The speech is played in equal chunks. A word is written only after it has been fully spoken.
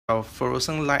Our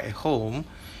fluorescent light at home,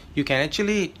 you can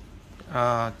actually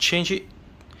change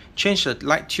the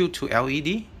light tube to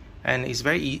LED, and it's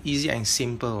very easy and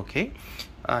simple. Okay,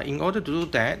 in order to do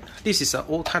that, this is an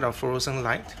old type of fluorescent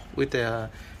light with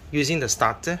using the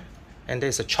starter, and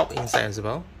there's a chop inside as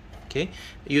well. Okay,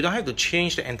 you don't have to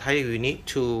change the entire unit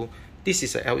to this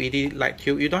is a LED light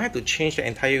tube. You don't have to change the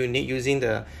entire unit using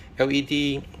the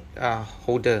LED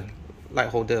light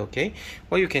holder. Okay,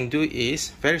 what you can do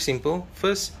is very simple.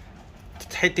 First,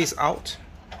 take this out,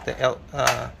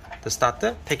 the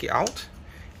starter, take it out,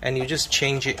 and you just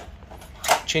change it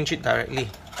directly.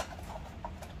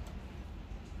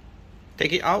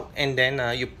 Take it out, and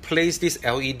then you place this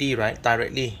LED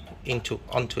directly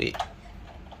onto it.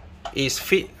 It's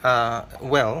fit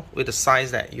well with the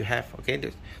size that you have. Okay,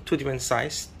 the two different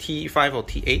size, T5 or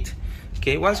T8.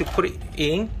 Okay, once you put it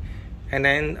in, and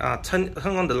then turn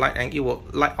on the light, and it will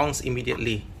light on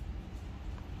immediately.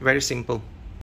 Very simple.